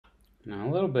Now,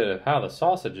 a little bit of how the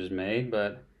sausage is made,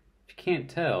 but if you can't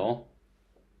tell,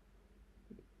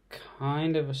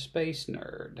 kind of a space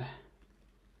nerd.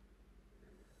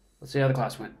 Let's see how the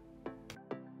class went.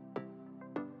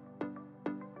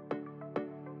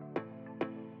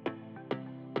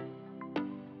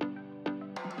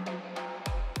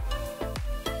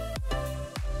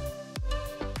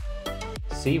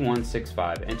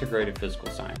 C165, Integrated Physical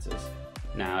Sciences.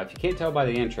 Now, if you can't tell by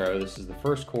the intro, this is the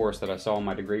first course that I saw in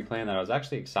my degree plan that I was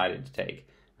actually excited to take.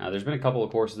 Now, there's been a couple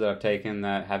of courses that I've taken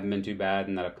that haven't been too bad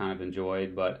and that I've kind of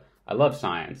enjoyed, but I love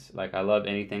science. Like, I love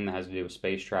anything that has to do with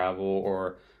space travel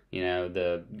or, you know,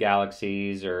 the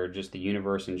galaxies or just the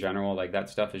universe in general. Like, that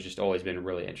stuff has just always been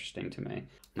really interesting to me.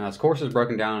 Now, this course is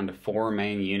broken down into 4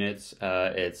 main units.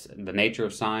 It's the nature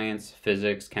of science,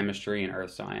 physics, chemistry, and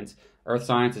earth science. Earth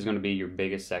science is going to be your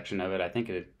biggest section of it. I think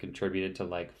it contributed to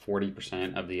like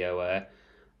 40% of the OA.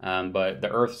 But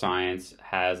the earth science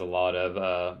has a lot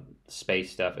of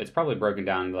space stuff. It's probably broken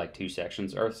down into like 2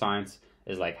 sections. Earth science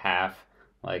is like half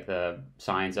like the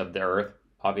science of the earth,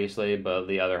 obviously, but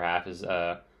the other half is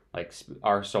like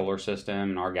our solar system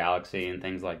and our galaxy and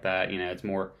things like that. You know,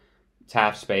 it's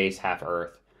half space, half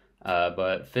earth.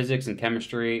 But physics and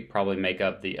chemistry probably make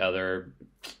up the other,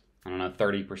 I don't know,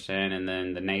 30%, and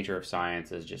then the nature of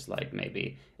science is just like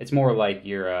maybe, it's more like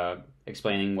you're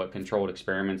explaining what controlled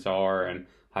experiments are and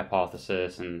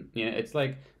hypothesis, and you know, it's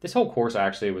like this whole course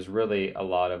actually was really a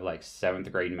lot of like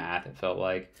 7th grade math. It felt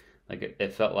like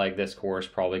it felt like this course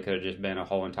probably could have just been a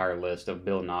whole entire list of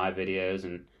Bill Nye videos,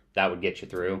 and that would get you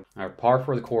through. Par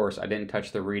for the course, I didn't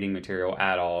touch the reading material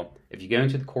at all. If you go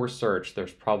into the course search,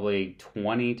 there's probably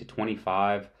 20 to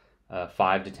 25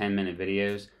 5 to 10 minute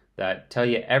videos that tell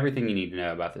you everything you need to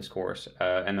know about this course.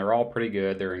 And they're all pretty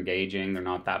good. They're engaging. They're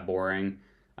not that boring.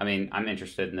 I mean, I'm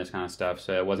interested in this kind of stuff,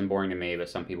 so it wasn't boring to me, but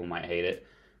some people might hate it.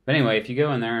 But anyway, if you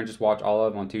go in there and just watch all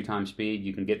of them on 2 times speed,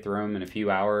 you can get through them in a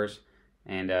few hours.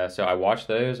 And so I watched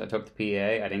those. I took the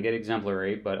PA. I didn't get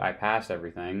exemplary, but I passed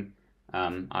everything.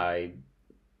 I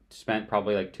spent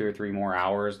probably like 2 or 3 more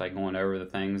hours like going over the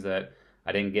things that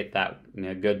I didn't get that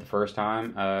good the first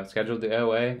time. Scheduled the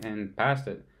OA and passed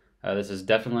it. This is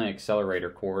definitely an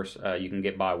accelerator course. You can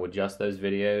get by with just those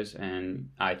videos, and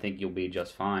I think you'll be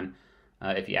just fine.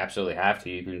 If you absolutely have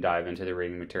to, you can dive into the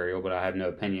reading material, but I have no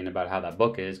opinion about how that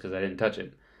book is because I didn't touch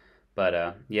it.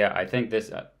 But yeah, I think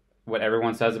this, what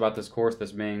everyone says about this course,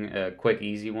 this being a quick,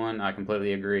 easy one, I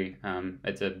completely agree.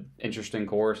 It's an interesting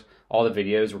course. All the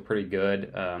videos were pretty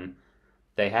good.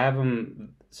 They have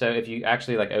them, so if you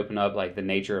actually like open up like the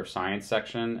nature of science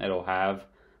section, it'll have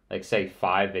like say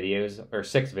 5 videos or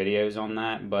 6 videos on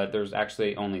that, but there's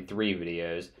actually only 3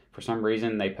 videos. For some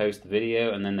reason, they post the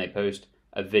video and then they post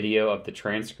a video of the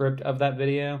transcript of that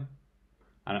video.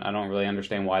 I don't really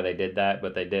understand why they did that,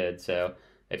 but they did. So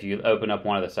if you open up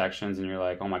one of the sections and you're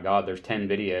like, oh my God, there's 10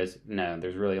 videos. No,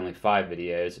 there's really only 5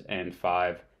 videos and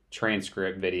 5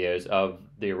 transcript videos of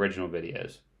the original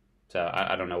videos. So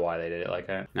I don't know why they did it like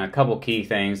that. Now, a couple key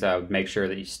things I would make sure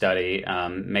that you study.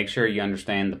 Make sure you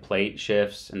understand the plate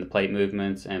shifts and the plate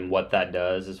movements and what that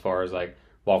does as far as like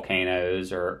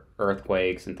volcanoes or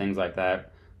earthquakes and things like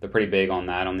that. They're pretty big on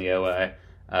that on the OA.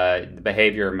 The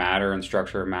behavior of matter and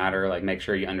structure of matter, like make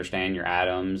sure you understand your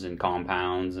atoms and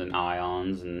compounds and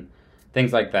ions and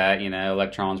things like that, you know,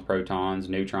 electrons, protons,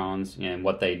 neutrons, you know, and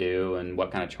what they do and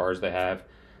what kind of charge they have.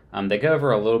 They go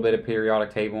over a little bit of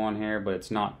periodic table on here, but it's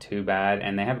not too bad,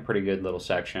 and they have a pretty good little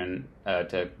section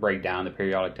to break down the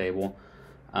periodic table.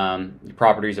 The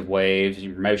properties of waves,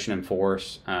 your motion and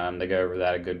force, they go over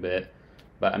that a good bit.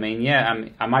 But I mean, yeah,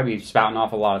 I might be spouting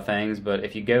off a lot of things, but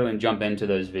if you go and jump into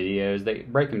those videos, they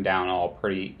break them down all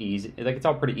pretty easy. Like it's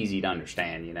all pretty easy to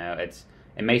understand, you know. It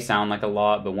may sound like a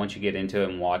lot, but once you get into it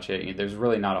and watch it, there's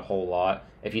really not a whole lot.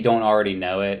 If you don't already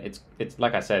know it, it's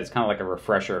like I said, it's kind of like a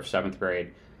refresher of 7th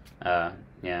grade.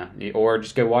 Yeah, or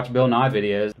just go watch Bill Nye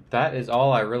videos. That is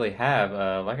all I really have.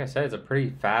 Like I said, it's a pretty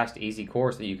fast, easy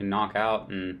course that you can knock out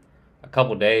in a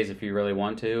couple days if you really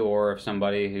want to, or if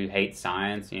somebody who hates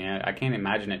science, you know, I can't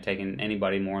imagine it taking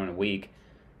anybody more than a week.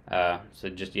 So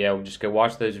just go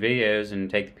watch those videos and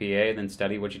take the PA, then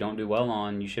study what you don't do well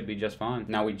on. You should be just fine.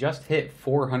 Now, we just hit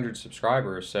 400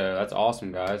 subscribers, so that's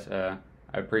awesome, guys. I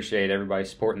appreciate everybody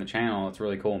supporting the channel. It's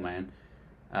really cool, man.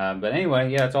 But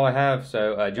anyway, yeah, that's all I have.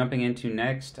 So jumping into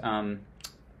next,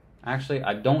 actually,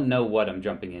 I don't know what I'm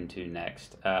jumping into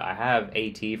next. I have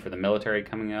AT for the military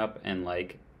coming up in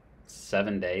like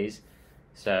 7 days.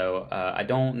 So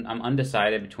I'm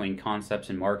undecided between concepts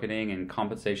in marketing and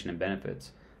compensation and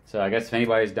benefits. So I guess if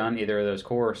anybody's done either of those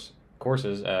courses,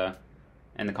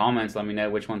 in the comments, let me know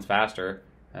which one's faster,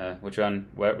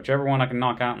 whichever one I can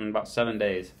knock out in about 7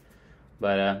 days.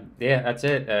 But yeah, that's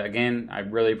it. Again, I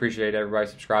really appreciate everybody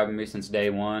subscribing to me since day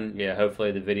one. Yeah,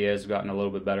 hopefully the videos have gotten a little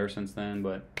bit better since then,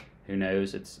 but who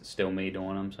knows? It's still me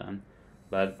doing them, so.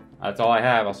 But that's all I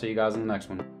have. I'll see you guys in the next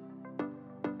one.